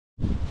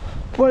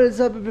What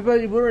is up,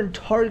 everybody? We're in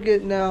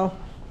Target now,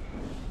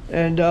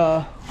 and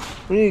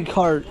we need a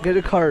cart. Get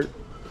a cart.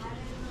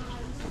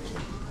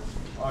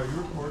 Are you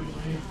recording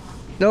me?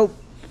 Nope.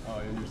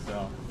 Oh, you're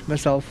yourself.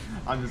 Myself.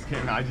 I'm just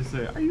kidding. I just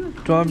say, are you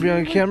recording? Do you want to be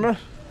on camera?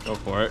 Go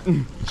for it.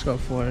 Let's go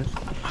for it.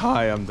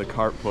 Hi, I'm the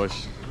cart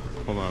push.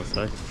 Hold on a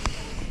sec.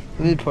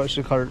 We need to push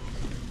the cart.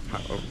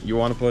 You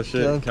want to push it?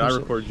 Yeah, Can I push it.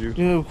 record you? You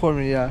can record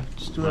me, yeah.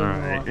 Just do whatever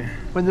you Alright. want.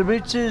 When the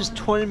reaches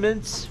 20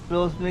 minutes,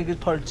 we'll make it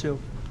part 2.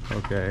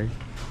 Okay.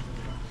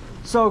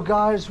 So,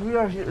 guys, we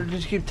are here.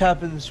 Just keep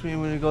tapping the screen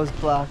when it goes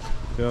black.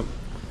 Yep.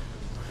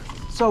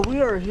 So,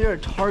 we are here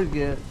at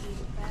Target.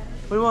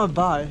 What do you want to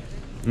buy?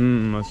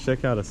 Let's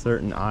check out a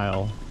certain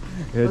aisle.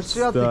 It's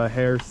check out the the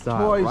hairstyle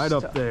toy right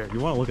up stuff. there.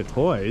 You want to look at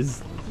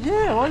toys?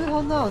 Yeah, why the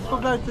hell not? Let's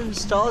go back to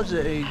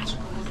nostalgia age.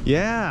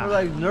 Yeah. Or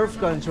like Nerf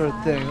gun sort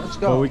of thing. Let's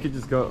go. Well, we could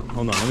just go.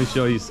 Hold on, let me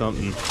show you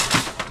something.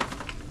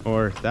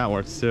 Or that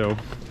works too.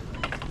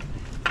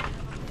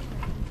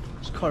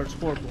 This cart's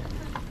horrible.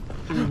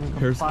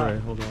 Hairspray.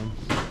 Hold on.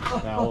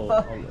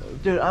 I'll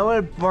Dude, I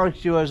want to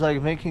mark you as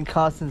like making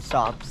constant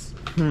stops.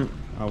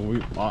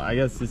 I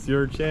guess it's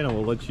your channel.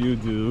 We'll let you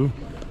do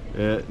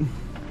it.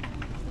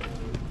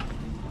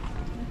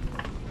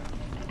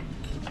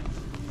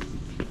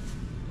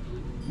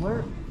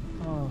 Where?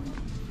 Oh,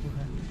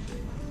 okay.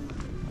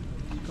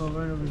 Let's go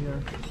right over here.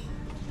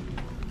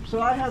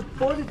 So I have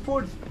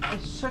 44.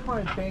 Let's check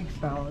my bank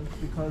balance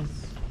because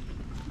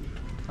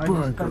I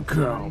just spent the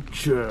money.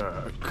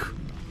 check.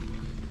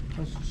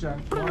 Let's check.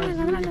 Why is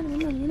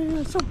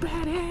it- So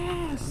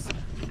badass.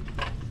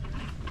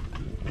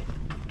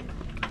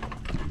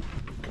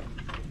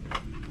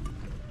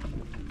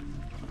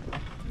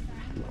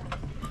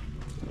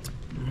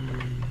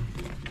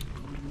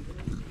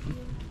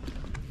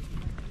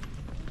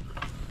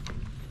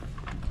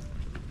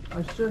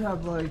 I should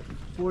have like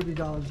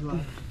 $40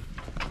 left.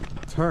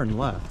 Turn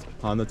left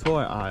on the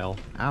toy aisle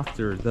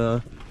after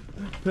the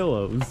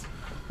pillows.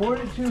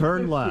 42.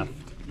 Turn left.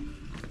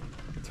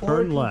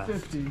 Turn left.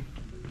 $42.50.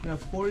 Yeah,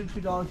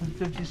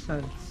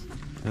 $42.50.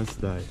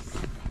 That's nice.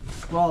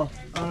 Well,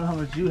 I don't know how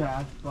much you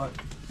have, but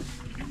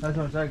that's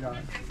how much I got.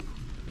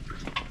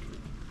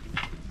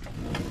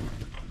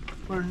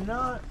 We're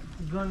not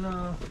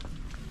gonna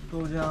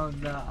go down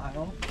that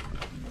aisle.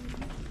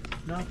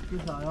 Not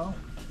this aisle.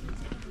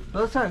 But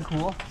that's kind of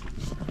cool.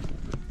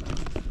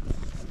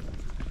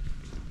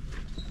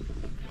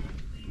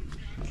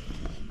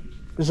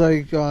 It's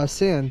like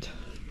sand.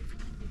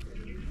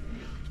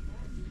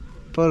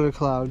 Photo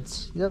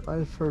clouds. Yep,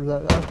 I've heard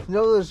of that. You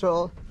know this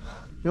all.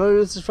 You know where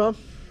this is from?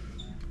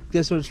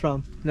 Guess what it's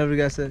from? Never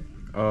guess it.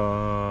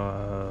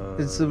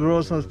 It's the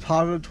world's most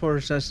popular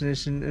tourist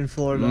destination in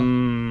Florida.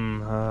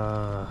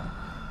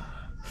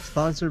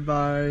 Sponsored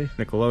by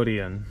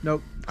Nickelodeon.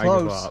 Nope. I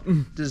give Close. up.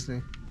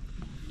 Disney.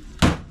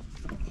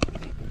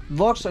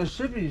 Rockstar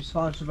should be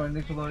sponsored by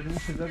Nickelodeon,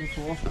 so that'd be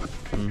cool.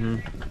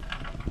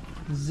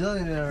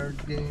 Zillionaire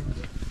games.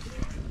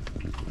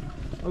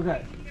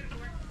 Okay.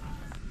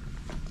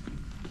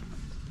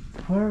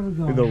 Where are we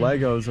going? The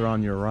Legos are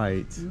on your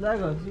right.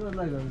 Legos. What are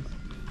Legos?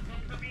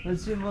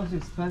 Let's see the most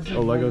expensive.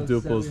 Oh, Lego Legos that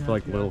we Duplo's have for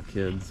like here. little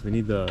kids. We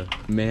need the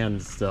man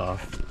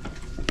stuff.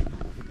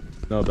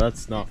 No,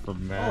 that's not for Oh,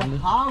 men.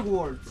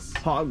 Hogwarts.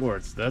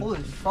 Hogwarts. That.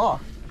 Holy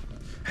fuck.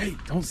 Hey,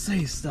 don't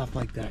say stuff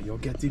like that. You'll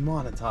get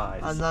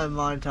demonetized. I'm not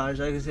monetized.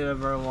 I can say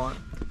whatever I want.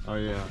 Oh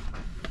yeah.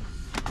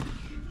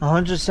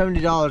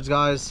 $170,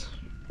 guys.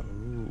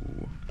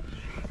 Ooh.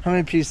 How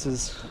many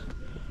pieces?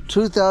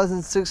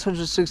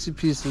 2,660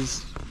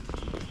 pieces.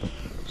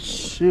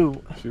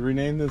 Shoot. Should we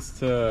rename this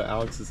to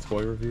Alex's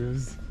Toy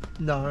Reviews?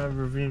 No, I'm not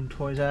reviewing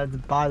toys. I had to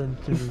buy them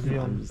to review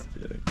I'm them. just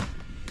kidding.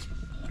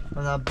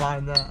 I'm not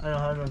buying that. I don't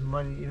have enough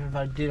money. Even if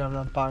I did, I'm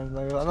not buying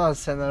Lego. I'm not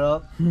setting that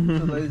up. I'm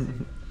too lazy.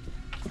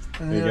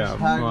 And We then there's got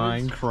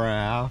Hagrid's.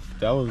 Minecraft.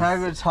 That was.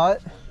 Hagrid's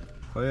hut.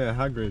 Oh yeah,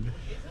 Hagrid.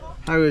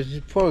 Hagrid,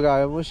 you poor guy.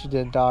 I wish he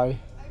didn't die.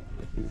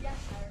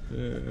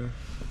 Yeah.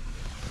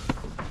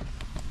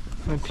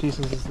 How many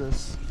pieces is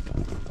this?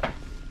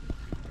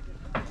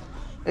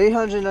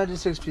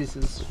 896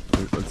 pieces.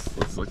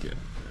 Let's look at.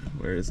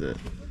 Where is it?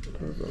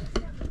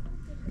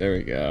 There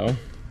we go.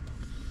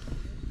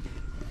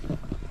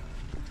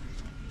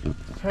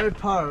 Harry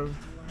Potter.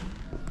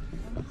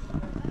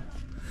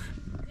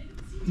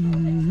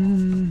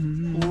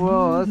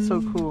 Whoa, that's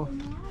so cool.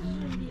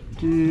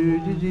 Do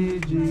do do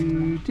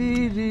do do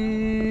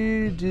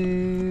do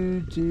do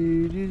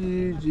do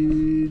do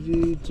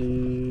do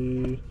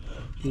do.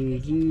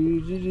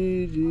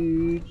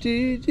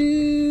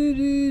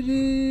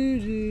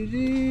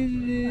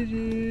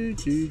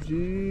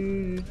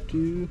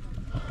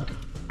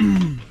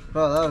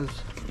 Wow,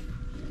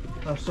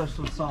 that's such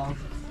a song.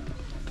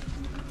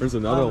 There's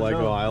another Oh,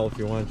 Lego no. aisle if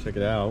you want to check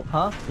it out.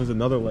 Huh? There's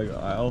another Lego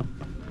aisle.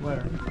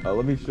 Where?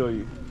 Let me show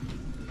you.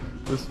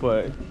 This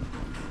way.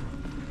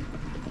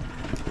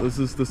 This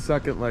is the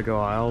second Lego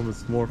aisle.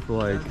 It's more for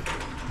like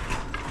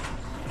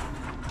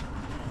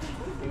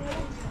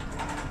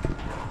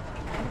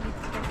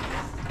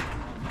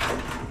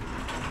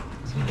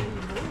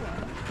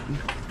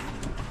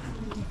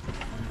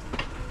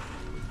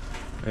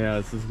Yeah,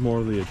 this is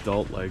more the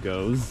adult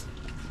Legos.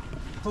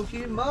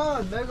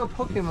 Pokemon, Mega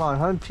Pokemon.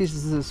 How many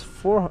pieces is this?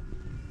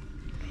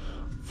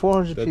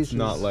 400 That's pieces.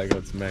 not Lego,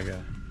 it's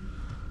Mega.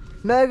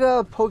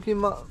 Mega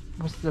Pokemon.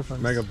 What's the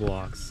difference? Mega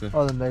Blocks.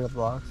 Oh, the Mega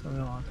Blocks. I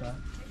don't want that.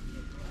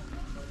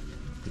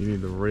 You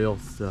need the real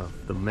stuff,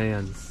 the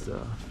man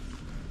stuff.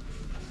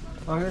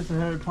 Oh, I guess the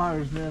Harry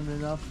Potter's man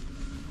enough.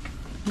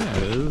 Yeah,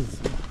 it is.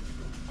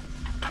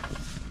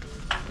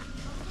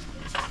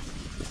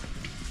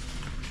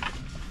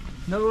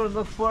 You know what to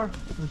look for?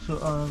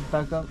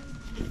 Back up.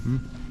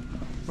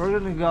 We're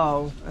gonna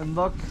go and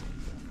look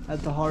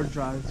at the hard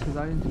drives because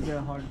I need to get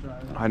a hard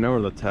drive. I know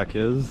where the tech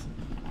is.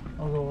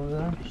 I'll go over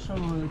there. Show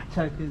me where the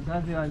tech is.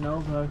 I think I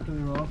know, but I could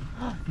be wrong.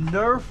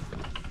 Nerf.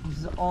 This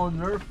is all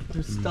Nerf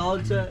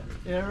nostalgia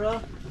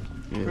era.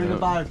 Yeah. We're gonna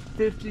buy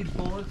 50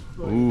 bullets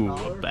for Ooh,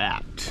 $1.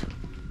 that.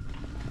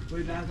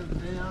 Way back in the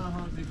day, I don't know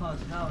how much it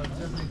costs now. It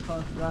definitely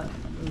costs that.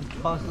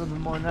 It costs a little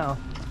bit more now.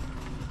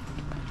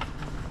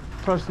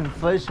 Plus,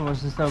 inflation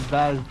was just a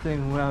bad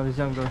thing when I was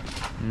younger.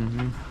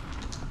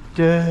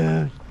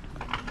 Dude.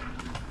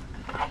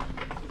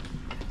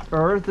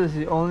 Earth is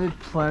the only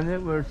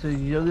planet where it's a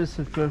yearly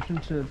subscription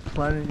to the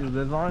planet you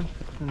live on,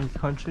 in the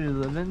country you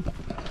live in.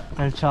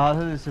 And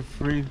childhood is a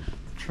free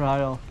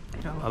trial.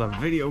 Got a lot of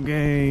video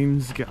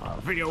games. Got a lot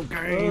of video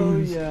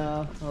games. Oh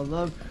yeah, I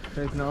love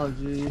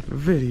technology.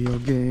 Video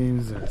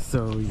games are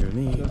so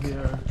unique. Look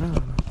here.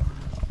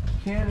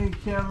 Canon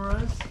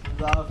cameras.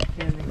 Love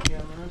Canon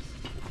cameras.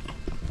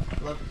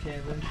 Love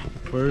Canon.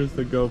 Where's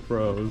the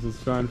GoPros?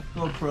 Let's try and...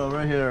 GoPro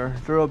right here.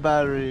 Duro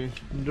battery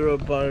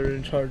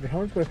and charger.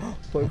 How much?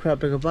 Holy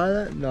crap! I could buy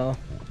that? No.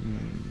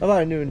 I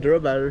buy a new Enduro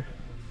battery.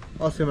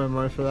 I'll save my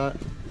money for that.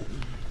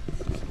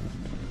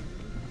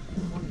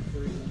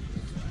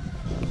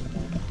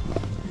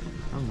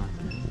 I'm not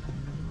kidding.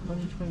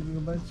 120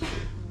 gigabytes.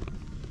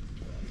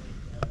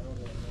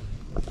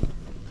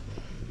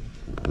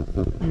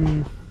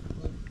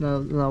 No,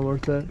 not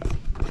worth it.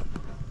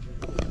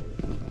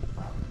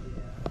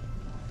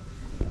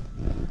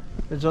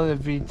 It's only a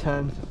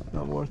V10,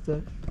 not worth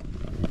it.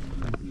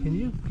 Can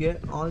you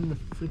get on the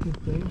freaking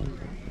thing?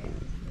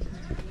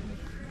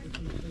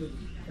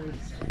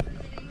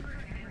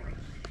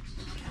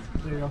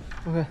 There you go.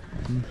 Okay.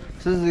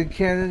 So this is the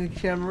Canon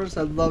cameras.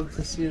 I'd love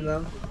to see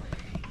them.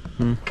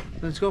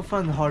 Let's go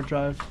find the hard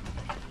drive.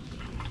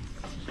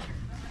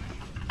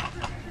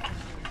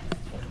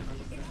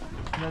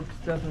 That's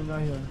definitely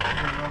not here.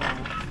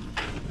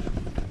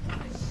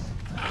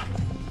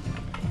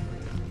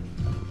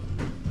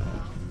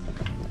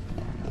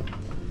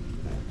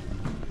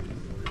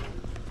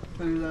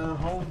 Look at that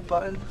home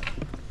button.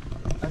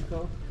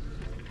 Echo.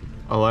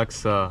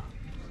 Alexa,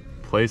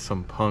 play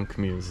some punk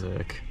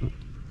music.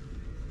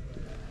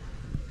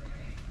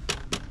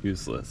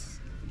 Useless.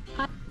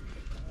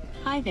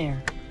 Hi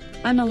there.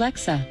 I'm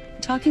Alexa,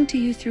 talking to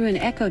you through an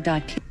Echo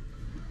Dot.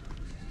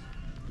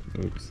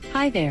 Oops.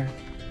 Hi there.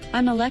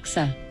 I'm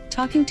Alexa,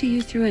 talking to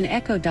you through an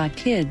Echo Dot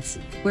Kids,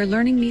 where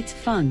learning meets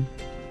fun.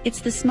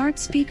 It's the smart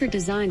speaker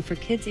designed for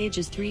kids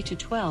ages 3 to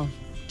 12,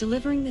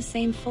 delivering the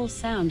same full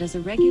sound as a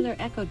regular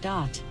Echo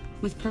Dot,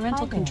 with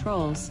parental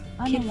controls,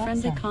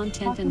 kid-friendly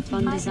content, and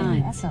fun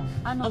designs.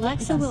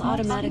 Alexa will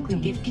automatically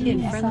give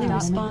kid-friendly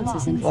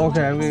responses and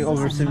Okay, I'm getting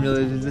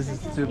overstimulated. This is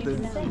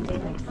stupid.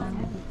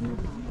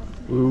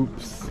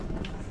 Oops.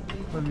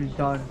 What have you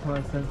done to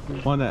my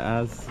senses? Want to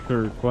ask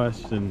her a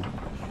question.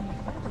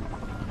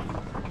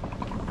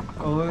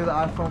 Oh, look at the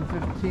iPhone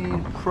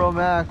 15 Pro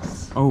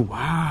Max. Oh,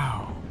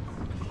 wow.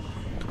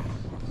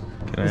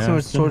 Can I Let's see what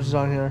ask storage is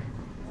on here.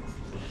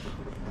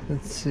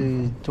 Let's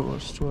see, door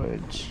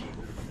storage.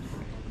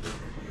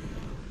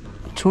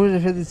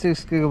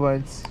 256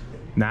 gigabytes.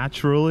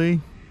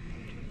 Naturally?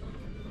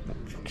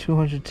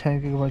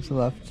 210 gigabytes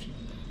left.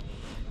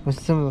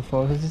 What's some of the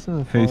photos? Let's see some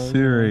of the Hey photos.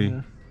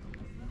 Siri.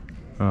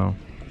 Oh.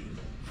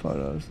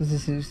 Photos.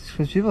 Let's see,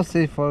 because people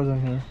save photos on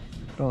here.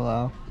 Don't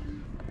allow.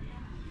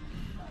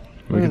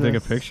 We Look can at take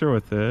this. a picture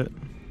with it.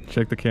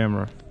 Check the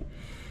camera.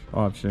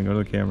 Oh, I'm shouldn't go to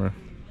the camera.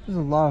 There's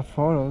a lot of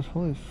photos.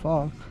 Holy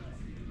fuck.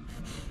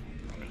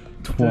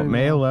 There you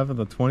May go. 11th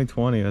of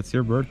 2020. That's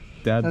your birth,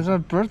 Dad. That's my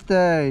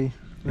birthday.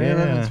 May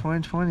Yeah. 11,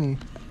 2020.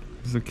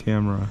 There's a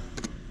camera.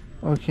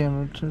 Oh,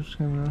 camera. Touch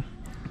camera.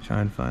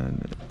 Try and find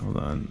it. Hold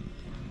on.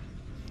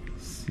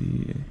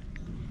 See.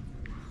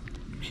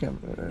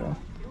 Camera. There you go.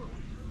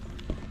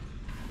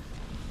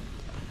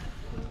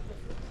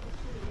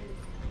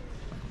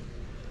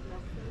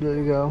 There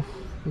you go.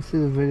 You see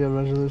the video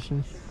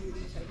resolution.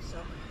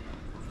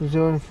 Is it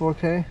in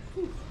 4K?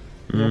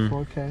 Yeah,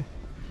 4K.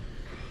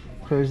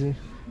 Crazy.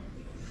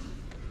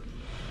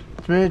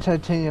 It's made of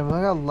titanium.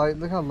 Look how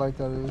light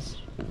that is.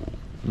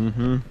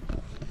 Mm-hmm.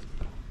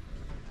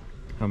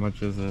 How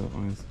much is it? Let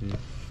me see.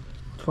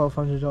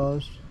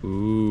 $1,200.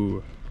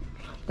 Ooh.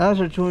 That's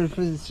for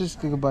 256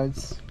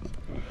 gigabytes.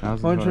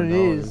 $1,200.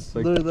 128 is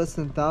Like, literally less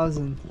than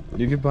 1,000.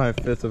 you could buy a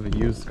fifth of a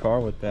used car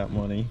with that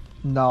money.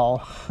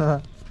 No.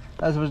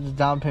 That's what the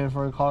down payment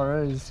for a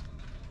car is.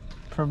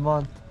 Per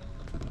month.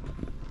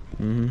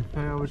 Mm-hmm.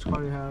 Depending on which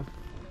car you have.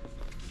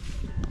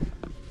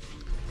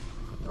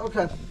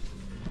 Okay.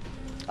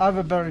 I have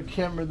a better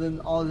camera than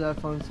all the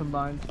iPhones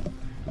combined.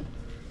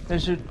 They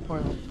shoot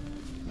 20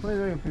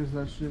 megapixels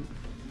that shoot.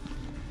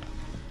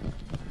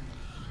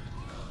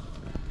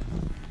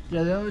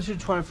 Yeah, they only shoot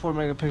 24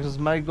 megapixels.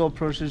 My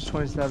GoPro shoots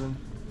 27.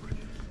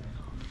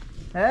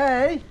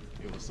 Hey!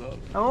 Hey, what's up?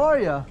 How are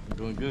ya? I'm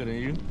doing good, and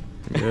you?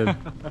 Good.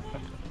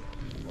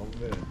 Oh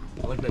man,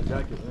 I like that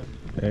jacket, man.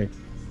 Thanks.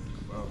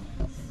 Wow.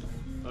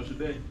 How's your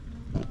day?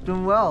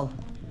 Doing well.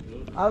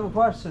 Good. I have a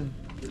question.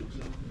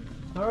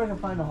 Where I can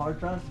find a hard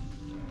drive?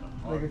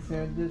 Like a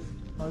SanDisk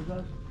hard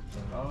drive?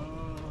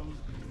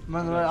 Am I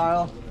in the right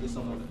aisle? There's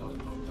someone.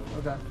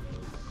 Okay.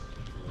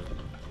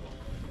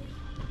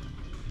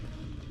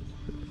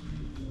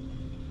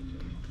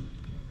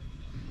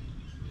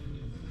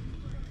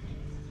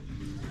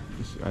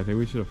 I think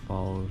we should have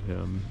followed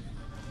him.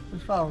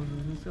 Let's follow me.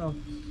 Let's go.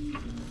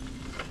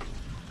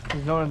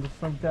 He's going to the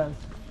front desk.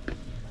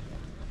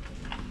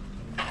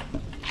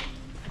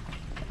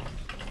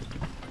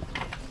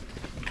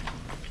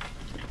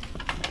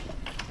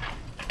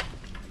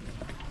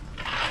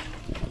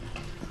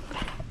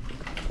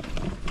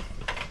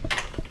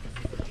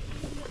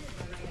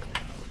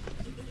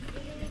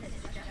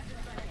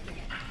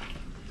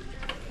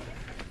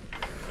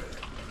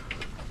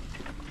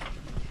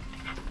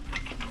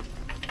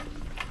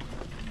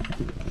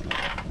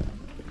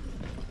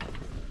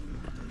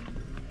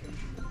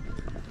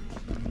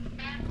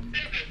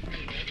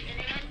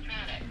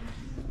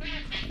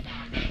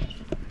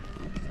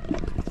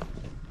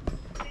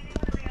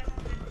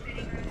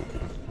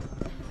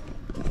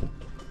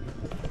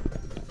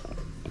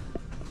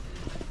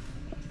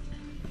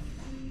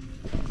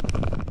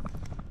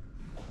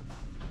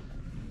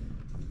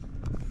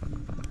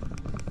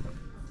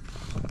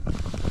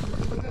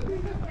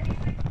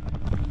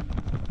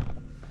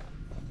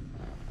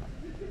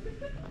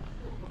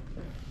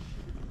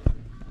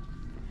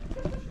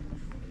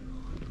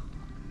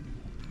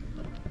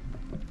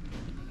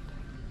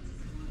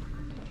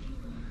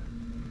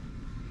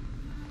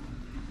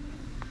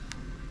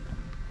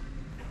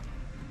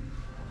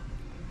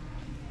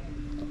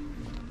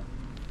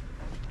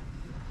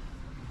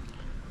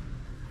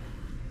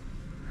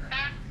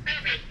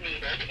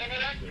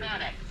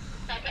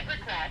 Second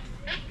request,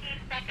 15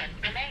 seconds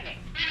remaining.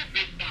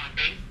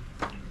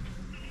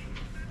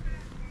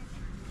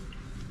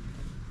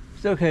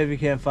 It's okay if you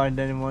can't find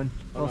anyone.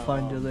 We'll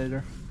find you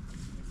later.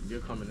 You're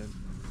coming in.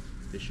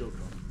 They should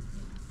come.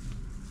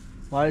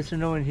 Why is there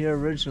no one here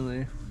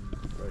originally?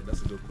 Right,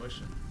 that's a good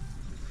question.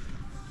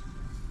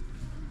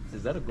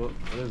 Is that a go?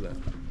 What is that?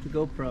 The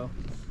GoPro.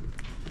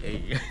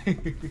 Hey.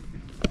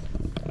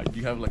 Do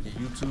you have like a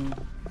YouTube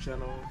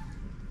channel?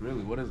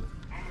 Really? What is it?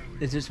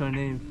 It's just my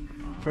name.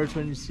 First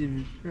one you see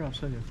me. Here, I'll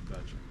show you.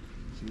 Gotcha.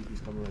 See,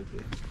 he's coming right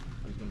there.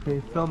 He's gonna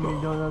Hey, film me,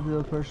 don't know the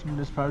other person.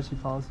 Just privacy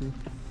policy.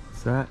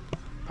 What's that?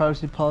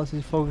 Privacy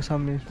policy, focus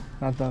on me,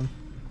 not them.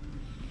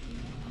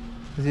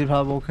 Because he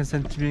probably will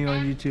consent to being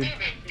on YouTube.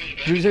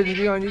 Do you say to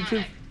be on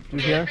YouTube? Do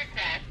you care?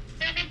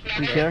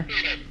 Do you care?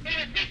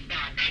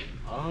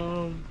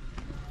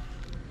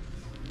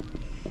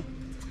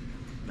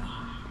 Nah,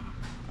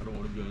 I don't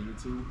want to be on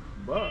YouTube,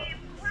 but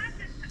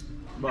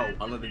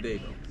another day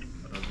though.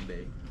 Another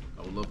day.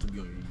 I would love to be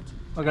on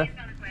YouTube. Okay.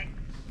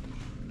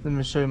 Let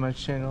me show you my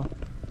channel.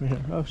 Here.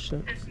 Oh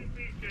shit.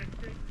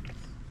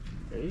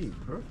 Hey,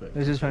 perfect.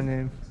 This is my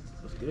name.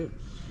 That's good.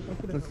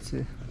 Let's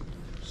see.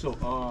 So,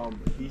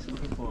 he's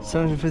looking for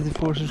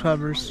 754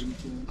 subscribers.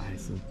 I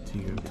subbed to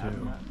you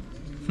too.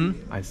 Hmm?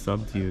 I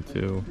subbed to you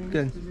too.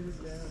 Good.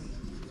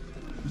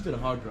 You did a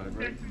hard drive,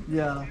 right?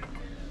 Yeah.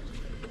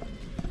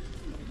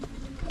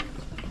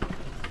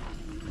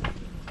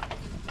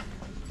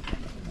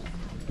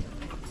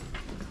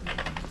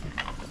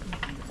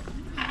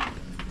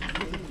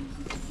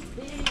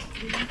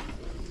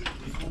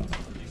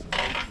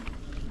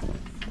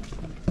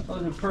 Oh,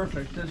 they're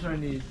perfect. That's what I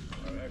need.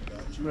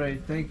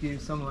 Great. Thank you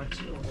so much.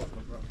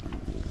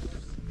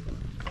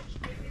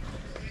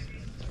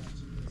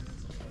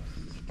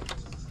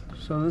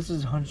 So this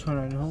is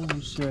 129.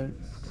 Holy shit.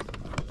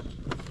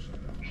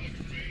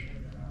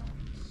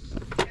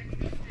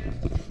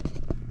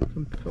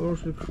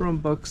 Composed with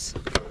Chromebooks.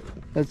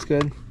 That's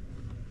good.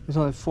 It's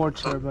only 4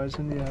 terabytes,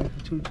 and yeah,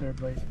 2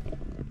 terabytes.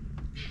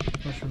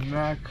 What's your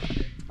Mac?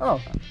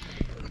 Oh,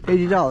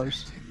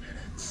 $80.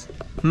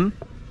 Hmm?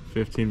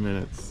 15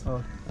 minutes.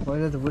 Oh, why did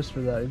you have to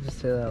whisper that? You just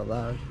say that out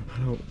loud.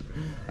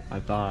 I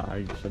thought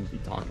I shouldn't be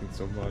talking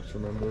so much,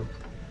 remember?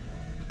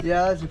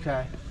 Yeah, that's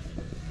okay.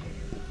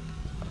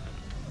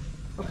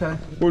 Okay.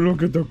 Oh,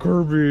 look at the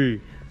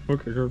Kirby!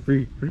 Look at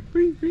Kirby.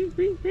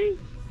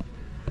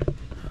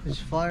 He's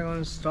flying on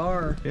a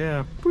star.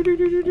 Yeah.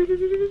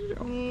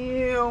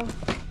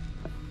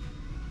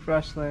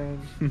 Fresh land.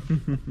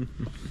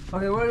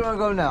 Okay, where do you want to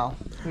go now?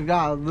 We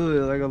got literally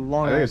like a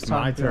long I think ass it's my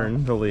time to go.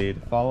 turn to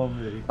lead. Follow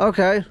me.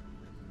 Okay.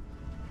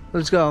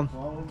 Let's go.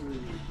 Follow me.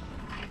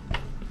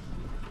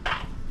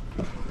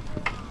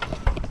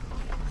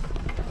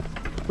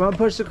 Want to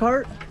push the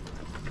cart?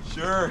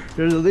 Sure.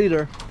 You're the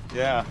leader.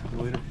 Yeah.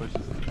 The leader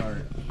pushes the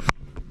cart.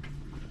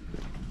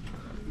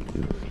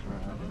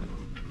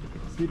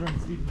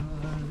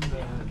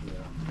 speedrun.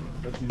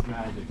 Let's use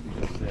magic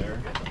because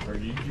there. Or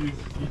you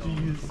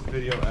use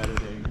video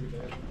editing.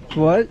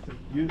 What?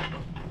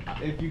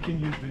 If you can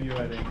use video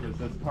editing because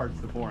this part's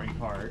the boring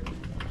part.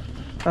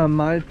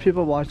 My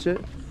people watch it.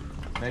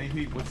 Many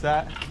people. What's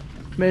that?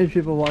 Many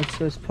people watch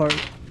this part.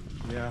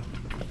 Yeah.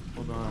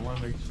 Hold on. I want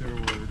to make sure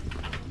we're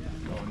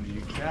going the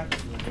exact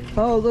way.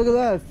 Oh, look at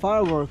that!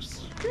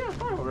 Fireworks. Yeah,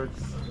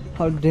 fireworks.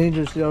 How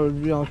dangerous they are to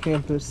be on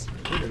campus.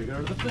 We're gonna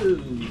go to the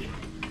food.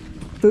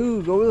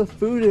 Food. Go where the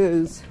food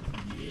is.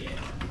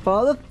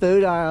 Follow the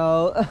food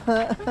aisle.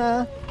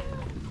 Let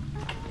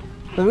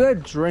me get a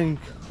drink.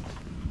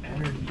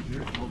 Energy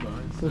drink. Hold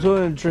on. Let's go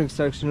in the drink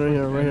section right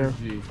here. Right here.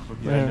 Energy.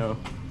 Okay, Right I here. know.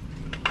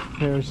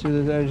 Here, see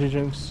the energy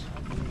drinks.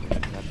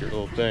 That's your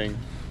little thing.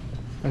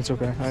 That's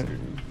okay.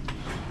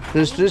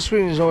 This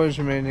screen is always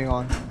remaining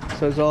on,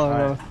 so that's all I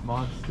know. Alright,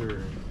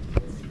 monster.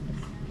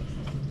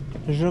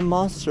 There's a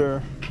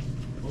monster.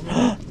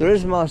 There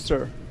is a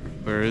monster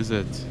Where is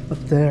it? up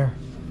there.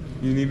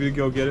 You need me to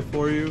go get it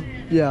for you?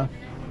 Yeah.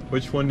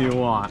 Which one do you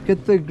want?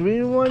 Get the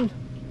green one.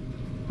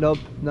 Nope,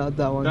 not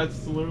that one.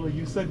 That's literally,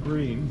 you said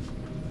green.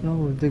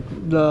 No, the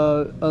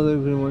other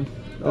green one.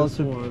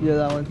 Also, one. yeah,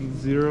 that one.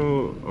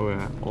 Zero, oh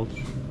yeah,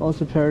 ultra.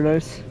 Also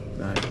paradise.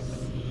 Nice.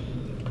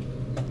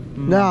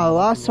 Now,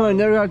 last time I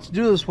never got to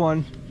do this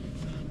one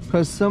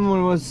because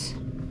someone was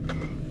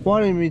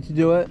wanting me to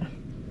do it.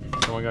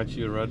 Someone got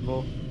you a Red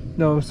Bull?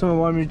 No, someone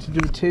wanted me to do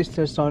a taste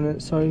test on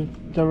it, so I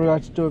never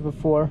got to do it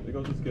before. I think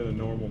I'll just get a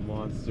normal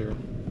monster.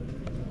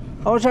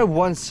 I want to try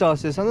one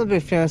Celsius. I'm not a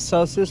big fan of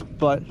Celsius,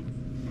 but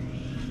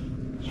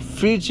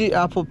Fiji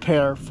apple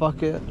pear.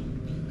 Fuck it.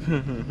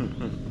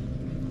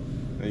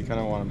 You kind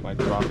of want to might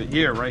drop it.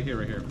 Here, right here,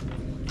 right here.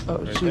 Oh,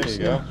 Right, jeez. there you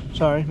go.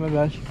 Sorry, my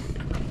bad.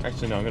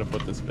 Actually, no, I'm going to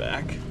put this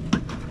back.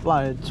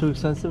 Why? Too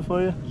expensive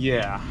for you?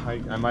 Yeah,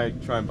 I might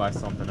try and buy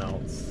something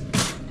else.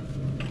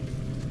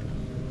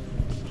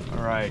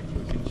 Alright,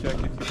 you can check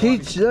if you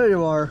Peach, there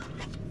you are.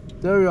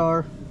 There you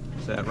are.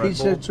 Is that Red Peach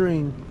Bull?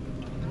 nectarine.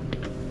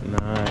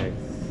 Nice.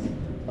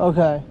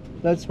 Okay,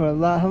 that's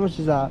my how much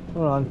is that?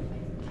 Hold on.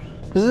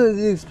 This is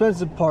the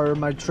expensive part of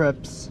my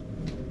trips.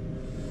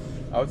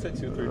 I would say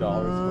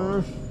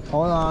 $2-3.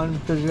 Hold on,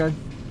 because you got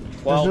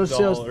 $12. no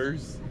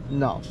sales.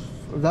 No,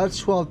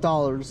 that's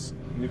 $12.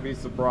 You'd be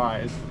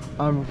surprised.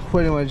 I'm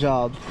quitting my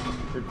job.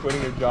 You're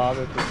quitting your job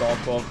if it's all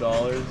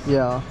 $12.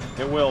 Yeah,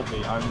 It will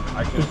be. I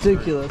can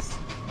ridiculous.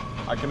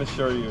 I can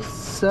assure you.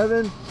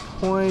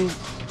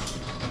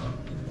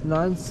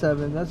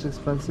 7.97. That's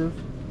expensive.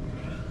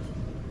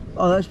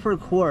 Oh, that's per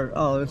quart.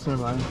 Oh, that's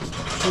never mind.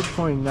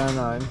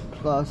 2.99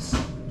 plus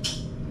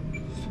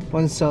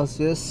 1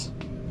 Celsius.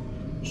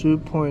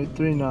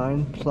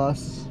 2.39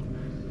 plus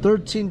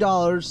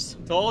 $13.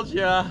 Told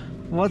ya.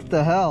 What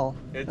the hell?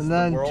 It's And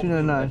then the world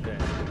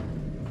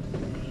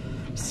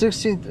 $2.99.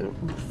 16.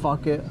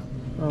 Fuck it.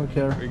 I don't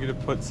care. Are you gonna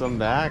put some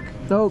back?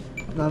 Nope.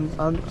 I'm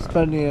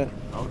spending it.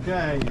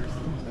 Okay.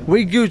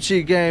 We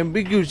Gucci game.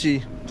 We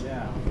Gucci.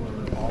 Yeah,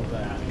 for all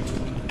that.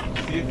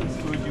 See if it's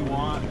food you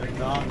want. If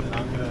not, then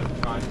I'm gonna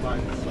try and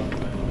find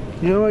something.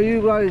 You know what?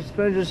 You guys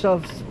spend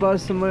yourself. Spend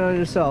some money on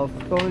yourself.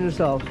 Go on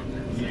yourself.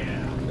 Yeah.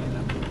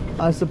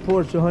 I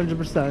support you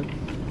 100%.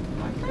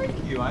 Thank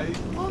you. I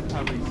love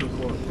having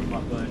support from my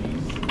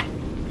buddies.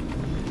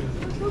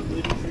 There's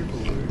nothing here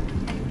for it.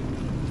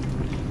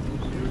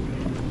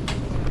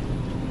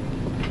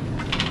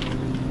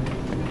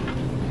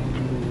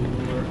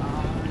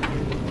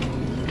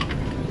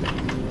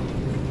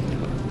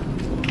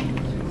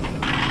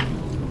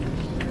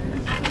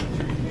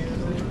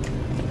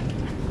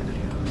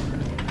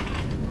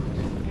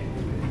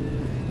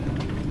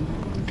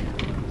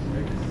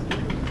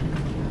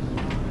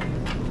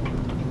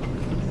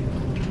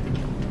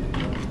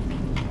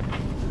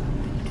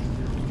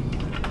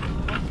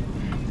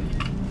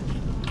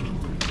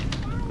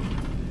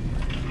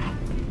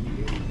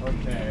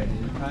 Okay,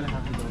 you kind of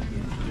have to go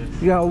through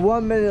this. You got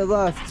 1 minute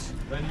left.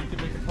 Then you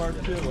can make a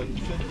part 2 like you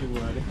said you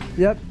would.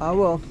 Yep, I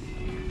will.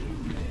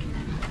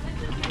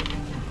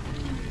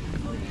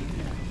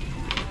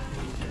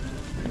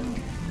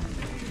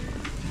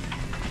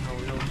 No,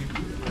 we don't need to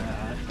do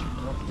that.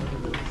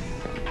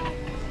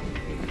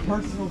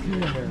 Personal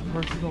care,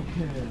 personal care, personal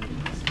care.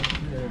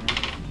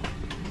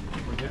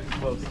 We're getting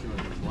close to it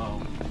as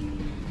well.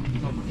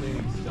 Some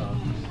cleaning stuff.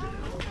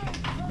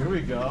 Here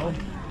we go.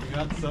 We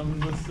got some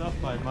of the stuff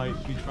I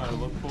might be trying to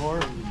look for.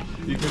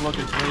 You can look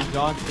at Dwayne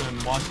Johnson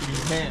washing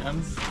his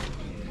hands.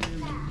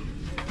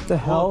 The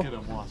hell? Look at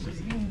him wash his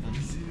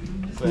hands.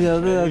 Say, Yeah,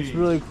 that's "Hey,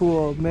 really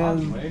cool,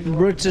 man.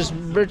 Richest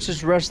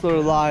wrestler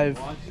alive,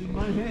 washing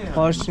my hands."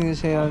 washing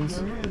his hands.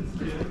 Wash your hands,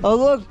 kid. Oh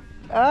look,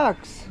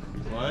 Axe.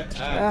 What?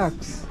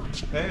 Axe.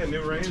 Hey, a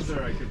new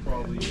razor I could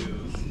probably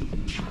use.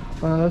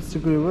 Oh, that's the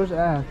good. Where's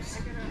Axe?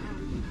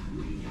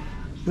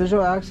 There's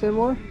no Axe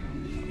anymore.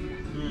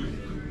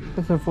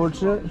 That's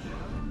unfortunate.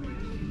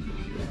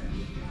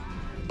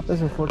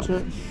 That's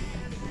unfortunate.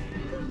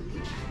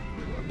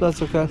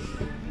 That's okay.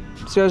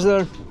 See you guys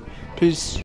there. Peace.